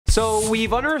So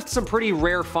we've unearthed some pretty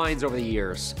rare finds over the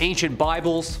years. Ancient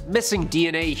Bibles, missing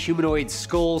DNA humanoid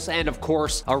skulls, and of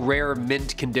course, a rare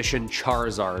mint condition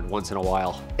Charizard once in a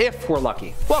while. If we're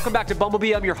lucky. Welcome back to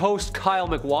Bumblebee, I'm your host, Kyle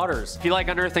McWaters. If you like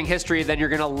unearthing history, then you're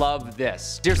gonna love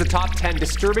this. Here's the top 10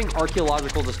 disturbing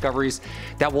archaeological discoveries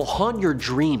that will haunt your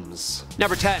dreams.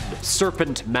 Number 10,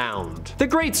 Serpent Mound. The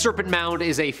Great Serpent Mound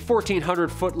is a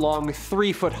 1,400-foot long,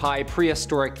 3-foot high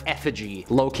prehistoric effigy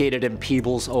located in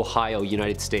Peebles, Ohio,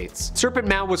 United States. Serpent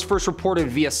Mound was first reported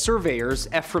via surveyors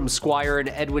Ephraim Squire and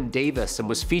Edwin Davis and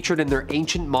was featured in their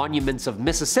Ancient Monuments of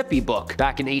Mississippi book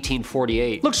back in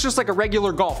 1848. Looks just like a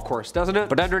regular golf course, doesn't it?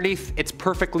 But underneath, it's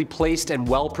perfectly placed and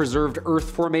well-preserved earth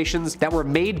formations that were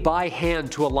made by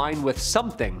hand to align with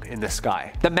something in the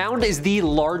sky. The mound is the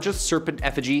largest serpent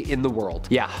effigy in the world.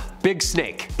 Yeah, big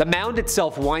snake. The mound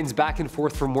itself winds back and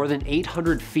forth for more than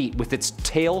 800 feet with its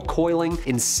tail coiling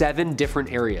in 7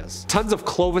 different areas. Tons of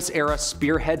Clovis-era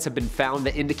spearheads have been found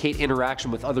that indicate interaction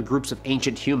with other groups of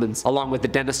ancient humans, along with the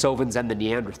Denisovans and the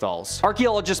Neanderthals.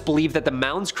 Archaeologists believe that the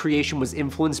mound's creation was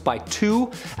influenced by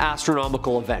 2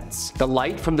 astronomical events: the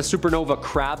light from the supernova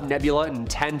Crab Nebula in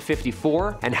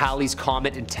 1054 and Halley's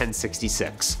Comet in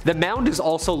 1066. The mound is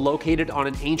also located on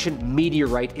an ancient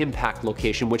meteorite impact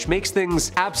location, which makes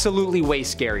things absolutely way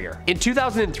scarier. In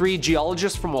 2003,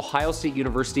 geologists from Ohio State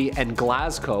University and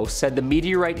Glasgow said the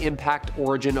meteorite impact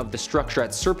origin of the structure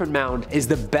at Serpent Mound is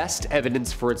the best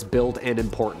evidence for its build and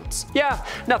importance. Yeah,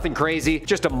 nothing crazy,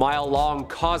 just a mile-long,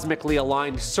 cosmically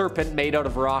aligned serpent made out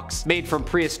of rocks, made from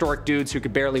prehistoric dudes who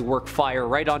could barely work fire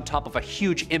right on top of a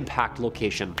huge impact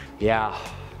location. Yeah.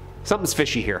 Something's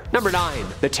fishy here. Number 9,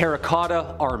 the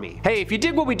Terracotta Army. Hey, if you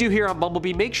dig what we do here on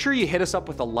Bumblebee, make sure you hit us up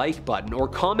with a like button or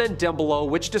comment down below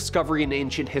which discovery in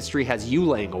ancient history has you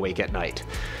laying awake at night.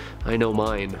 I know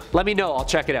mine. Let me know, I'll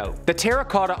check it out. The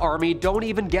Terracotta Army, don't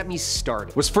even get me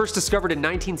started, was first discovered in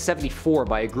 1974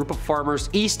 by a group of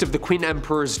farmers east of the Queen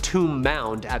Emperor's tomb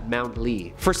mound at Mount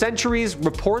Lee. For centuries,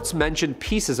 reports mentioned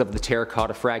pieces of the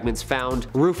terracotta fragments found,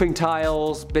 roofing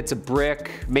tiles, bits of brick,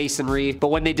 masonry, but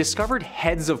when they discovered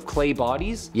heads of clay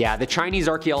bodies, yeah, the Chinese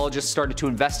archaeologists started to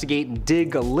investigate and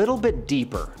dig a little bit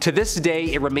deeper. To this day,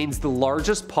 it remains the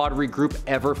largest pottery group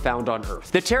ever found on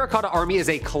Earth. The Terracotta Army is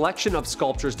a collection of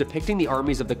sculptures depicting the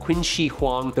armies of the Qin Shi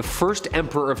Huang, the first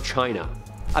emperor of China.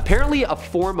 Apparently a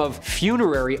form of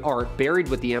funerary art buried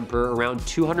with the emperor around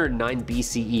 209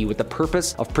 BCE with the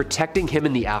purpose of protecting him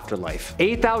in the afterlife.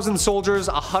 8,000 soldiers,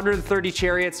 130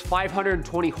 chariots,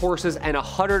 520 horses, and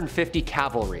 150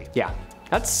 cavalry. Yeah.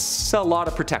 That's a lot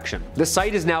of protection. The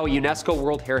site is now a UNESCO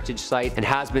World Heritage Site and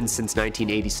has been since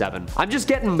 1987. I'm just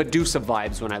getting Medusa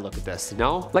vibes when I look at this, you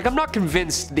know? Like, I'm not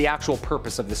convinced the actual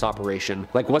purpose of this operation.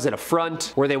 Like, was it a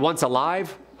front? Were they once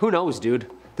alive? Who knows,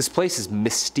 dude? This place is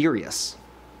mysterious,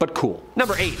 but cool.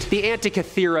 Number 8, the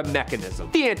Antikythera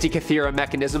Mechanism. The Antikythera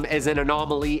Mechanism is an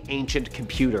anomaly ancient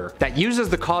computer that uses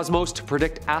the cosmos to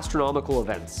predict astronomical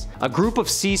events. A group of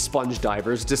sea sponge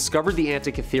divers discovered the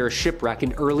Antikythera shipwreck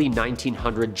in early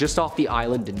 1900 just off the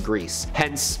island in Greece,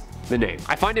 hence the name.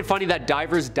 I find it funny that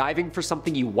divers diving for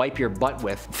something you wipe your butt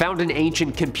with found an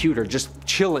ancient computer just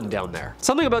chilling down there.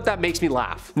 Something about that makes me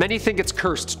laugh. Many think it's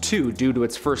cursed too due to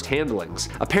its first handlings.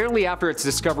 Apparently after its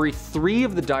discovery, 3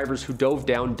 of the divers who dove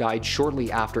down died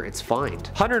shortly after its find.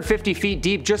 150 feet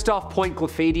deep just off Point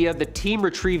Glyphadia, the team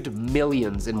retrieved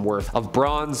millions in worth of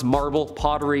bronze, marble,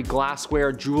 pottery,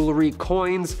 glassware, jewelry,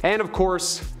 coins, and of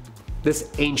course,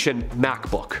 this ancient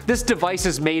MacBook. This device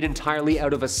is made entirely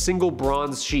out of a single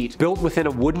bronze sheet built within a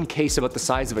wooden case about the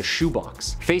size of a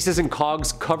shoebox. Faces and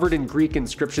cogs covered in Greek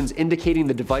inscriptions indicating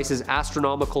the device's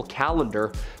astronomical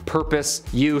calendar, purpose,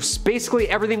 use, basically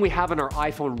everything we have on our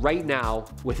iPhone right now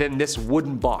within this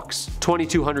wooden box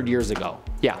 2,200 years ago.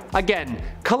 Yeah, again,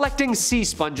 collecting sea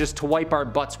sponges to wipe our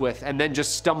butts with and then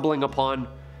just stumbling upon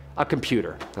a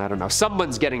computer. I don't know,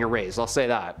 someone's getting a raise, I'll say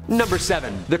that. Number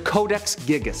 7, the Codex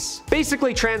Gigas.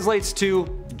 Basically translates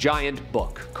to giant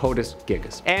book, Codex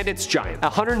Gigas. And it's giant.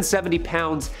 170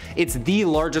 pounds, it's the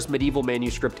largest medieval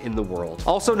manuscript in the world.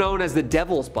 Also known as the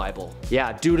Devil's Bible.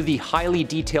 Yeah, due to the highly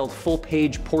detailed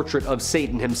full-page portrait of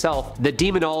Satan himself, the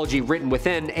demonology written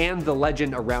within, and the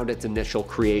legend around its initial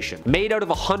creation. Made out of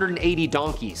 180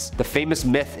 donkeys, the famous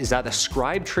myth is that a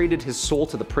scribe traded his soul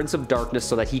to the Prince of Darkness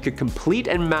so that he could complete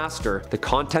and master the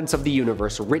contents of the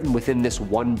universe written within this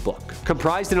one book,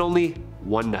 comprised in only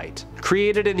one night.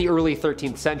 Created in the early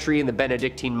 13th century in the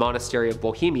Benedictine monastery of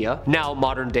Bohemia, now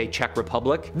modern-day Czech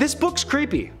Republic, this book's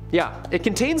creepy. Yeah, it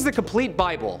contains the complete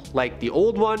Bible, like the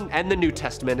Old One and the New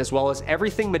Testament, as well as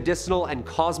everything medicinal and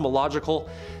cosmological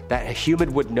that a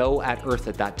human would know at Earth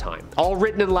at that time. All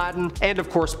written in Latin, and of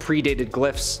course predated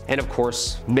glyphs, and of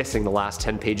course missing the last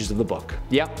 10 pages of the book.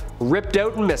 Yep, ripped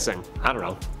out and missing. I don't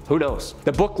know. Who knows?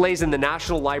 The book lays in the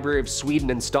National Library of Sweden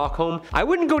in Stockholm. I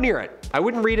wouldn't go near it. I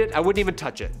wouldn't read it. I wouldn't even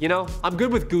touch it. You know, I'm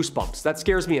good with goosebumps. That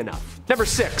scares me enough. Number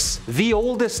 6, the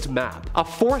oldest map. A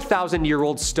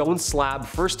 4,000-year-old stone slab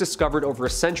first discovered over a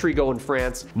century ago in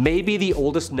France may be the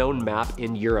oldest known map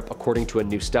in Europe, according to a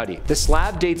new study. The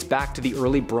slab dates back to the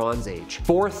early Bronze Age,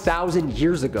 4,000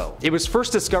 years ago. It was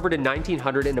first discovered in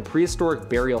 1900 in a prehistoric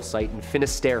burial site in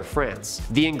Finistère, France.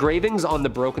 The engravings on the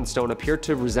broken stone appear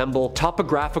to resemble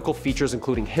topographical features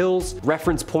including hills,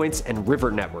 reference points, and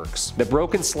river networks. The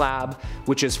broken slab,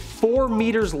 which is 4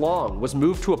 meters long, was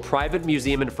moved to a private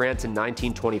museum in France in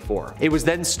 1924. It was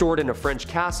then stored in a French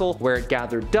castle where it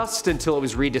gathered dust until it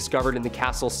was rediscovered in the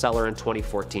castle cellar in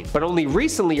 2014. But only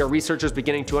recently are researchers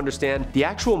beginning to understand the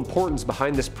actual importance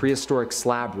behind this prehistoric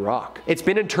slab rock. It's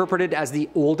been interpreted as the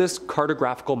oldest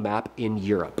cartographical map in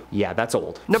Europe. Yeah, that's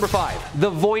old. Number 5, the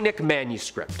Voynich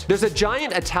manuscript. There's a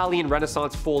giant Italian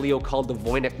Renaissance folio called the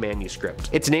Voynich manuscript.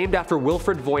 It's named after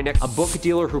Wilfrid Voynich, a book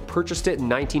dealer who purchased it in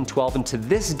 1912, and to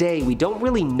this day we don't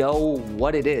really know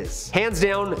what it is. Hands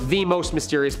down, the most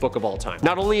mysterious book of all time.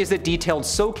 Not only is it detailed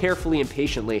so carefully and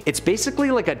patiently, it's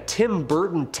basically like a Tim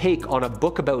Burton take on a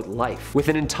book about life, with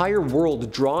an entire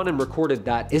world drawn and recorded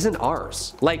that isn't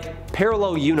ours. Like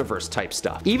parallel universe type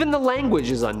stuff. Even the language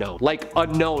is unknown, like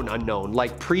unknown,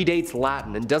 like predates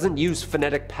Latin and doesn't use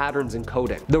phonetic patterns in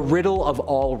coding. The riddle of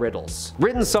all riddles.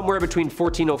 Written somewhere between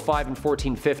 1405 and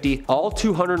 1450, all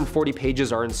 240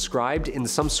 pages are inscribed in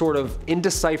some sort of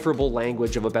indecipherable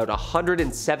language of about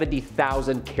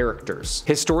 170,000 characters.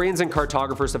 Historians and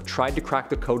cartographers have tried to crack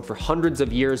the code for hundreds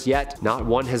of years, yet not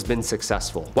one has been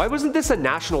successful. Why wasn't this a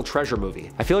national treasure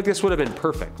movie? I feel like this would have been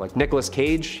perfect, like Nicolas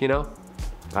Cage, you know?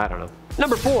 I don't know.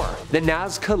 Number 4, the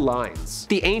Nazca Lines.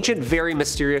 The ancient, very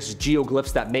mysterious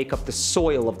geoglyphs that make up the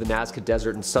soil of the Nazca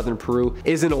Desert in southern Peru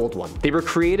is an old one. They were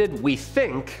created, we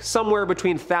think, somewhere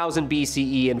between 1000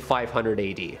 BCE and 500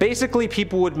 AD. Basically,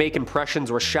 people would make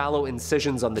impressions or shallow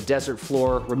incisions on the desert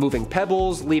floor, removing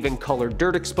pebbles, leaving colored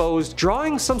dirt exposed,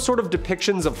 drawing some sort of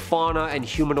depictions of fauna and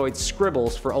humanoid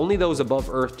scribbles for only those above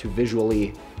Earth to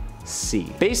visually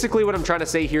see. Basically, what I'm trying to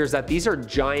say here is that these are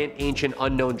giant, ancient,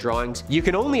 unknown drawings you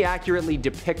can only accurately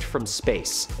depict from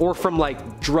space, or from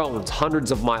like drones hundreds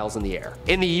of miles in the air.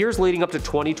 In the years leading up to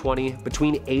 2020,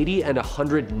 between 80 and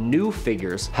 100 new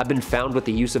figures have been found with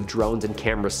the use of drones and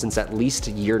cameras since at least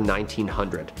year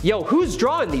 1900. Yo, who's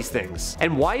drawing these things?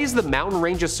 And why is the mountain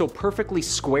ranges so perfectly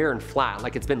square and flat,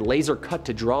 like it's been laser cut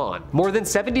to draw on? More than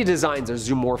 70 designs are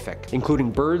zoomorphic, including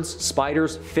birds,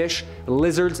 spiders, fish,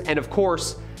 lizards, and of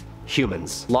course,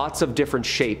 humans. Lots of different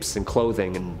shapes and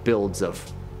clothing and builds of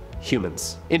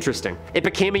humans. Interesting. It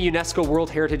became a UNESCO World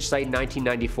Heritage Site in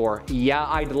 1994. Yeah,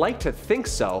 I'd like to think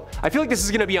so. I feel like this is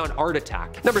gonna be on Art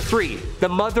Attack. Number 3, the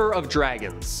Mother of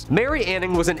Dragons. Mary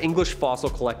Anning was an English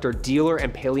fossil collector, dealer,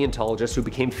 and paleontologist who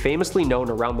became famously known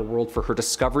around the world for her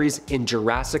discoveries in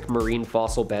Jurassic marine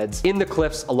fossil beds in the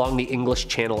cliffs along the English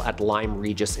Channel at Lyme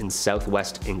Regis in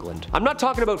southwest England. I'm not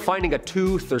talking about finding a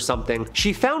tooth or something.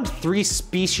 She found 3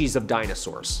 species of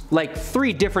dinosaurs. Like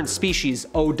 3 different species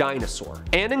o dinosaur.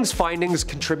 Anning's findings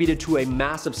contributed to a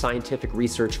massive scientific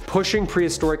research, pushing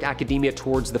prehistoric academia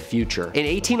towards the future. In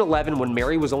 1811, when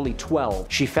Mary was only 12,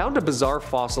 she found a bizarre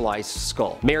fossilized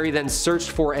skull. Mary then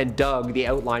searched for and dug the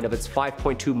outline of its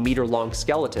 5.2 meter long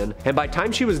skeleton, and by the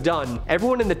time she was done,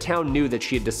 everyone in the town knew that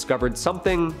she had discovered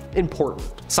something important.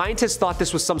 Scientists thought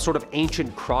this was some sort of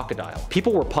ancient crocodile.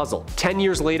 People were puzzled. 10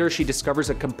 years later, she discovers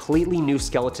a completely new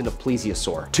skeleton of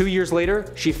plesiosaur. 2 years later,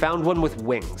 she found one with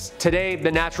wings. Today, the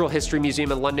Natural History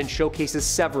Museum in London showcases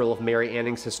several of Mary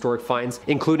Anning's historic finds,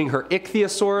 including her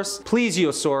ichthyosaurus,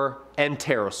 plesiosaur, and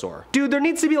pterosaur. Dude, there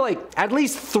needs to be like at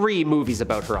least 3 movies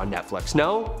about her on Netflix,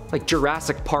 no? Like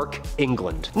Jurassic Park,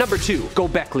 England. Number 2,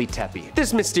 Gobekli Tepe.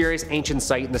 This mysterious ancient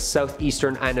site in the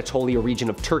southeastern Anatolia region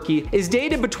of Turkey is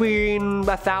dated between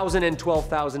 1000 and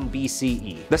 12,000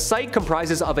 BCE. The site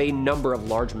comprises of a number of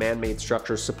large man-made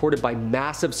structures supported by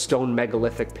massive stone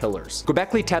megalithic pillars.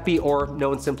 Gobekli Tepe, or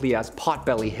known simply as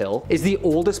Potbelly Hill, is the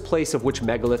oldest place of which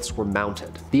megaliths were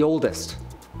mounted. The oldest.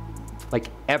 Like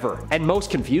ever, and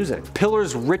most confusing.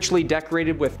 Pillars richly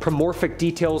decorated with promorphic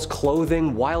details,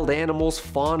 clothing, wild animals,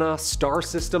 fauna, star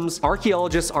systems.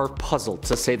 Archaeologists are puzzled,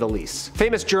 to say the least.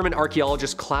 Famous German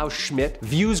archaeologist Klaus Schmidt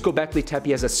views Gobekli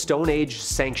Tepe as a Stone Age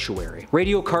sanctuary.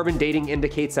 Radiocarbon dating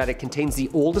indicates that it contains the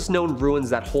oldest known ruins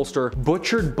that holster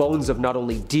butchered bones of not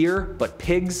only deer, but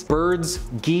pigs, birds,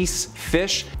 geese,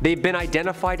 fish. They've been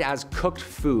identified as cooked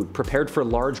food, prepared for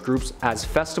large groups as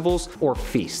festivals or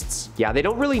feasts. Yeah, they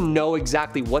don't really know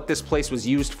exactly what this place was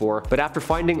used for, but after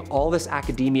finding all this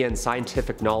academia and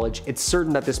scientific knowledge, it's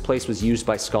certain that this place was used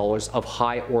by scholars of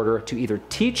high order to either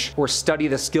teach or study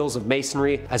the skills of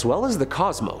masonry, as well as the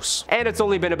cosmos. And it's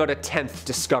only been about a 10th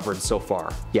discovered so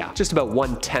far. Yeah, just about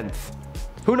 1/10.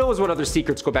 Who knows what other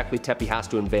secrets Gobekli Tepe has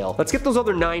to unveil? Let's get those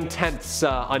other 9/10ths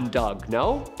undug,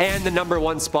 no? And the number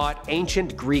 1 spot,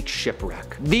 ancient Greek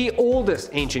shipwreck. The oldest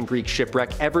ancient Greek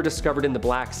shipwreck ever discovered in the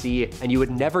Black Sea, and you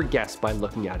would never guess by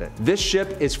looking at it. This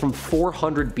ship is from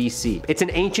 400 BC. It's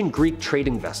an ancient Greek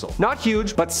trading vessel. Not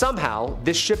huge, but somehow,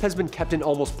 this ship has been kept in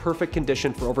almost perfect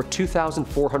condition for over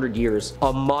 2,400 years,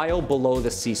 a mile below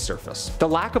the sea surface. The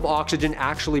lack of oxygen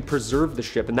actually preserved the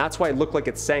ship, and that's why it looked like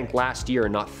it sank last year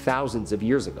and not thousands of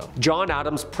years ago. John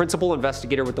Adams, principal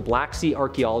investigator with the Black Sea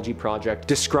Archaeology Project,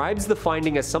 describes the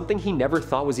finding as something he never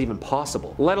thought was even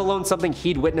possible, let alone something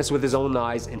he'd witnessed with his own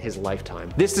eyes in his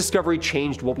lifetime. This discovery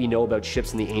changed what we know about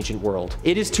ships in the ancient world.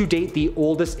 It is to date the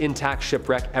oldest intact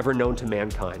shipwreck ever known to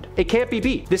mankind. It can't be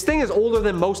beat. This thing is older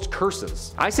than most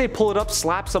curses. I say pull it up,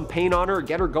 slap some paint on her,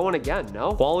 get her going again,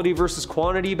 no? Quality versus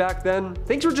quantity back then?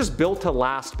 Things were just built to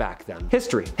last back then.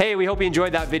 History. Hey, we hope you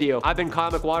enjoyed that video. I've been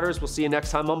Kyle McWaters. We'll see you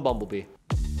next time on Bumblebee.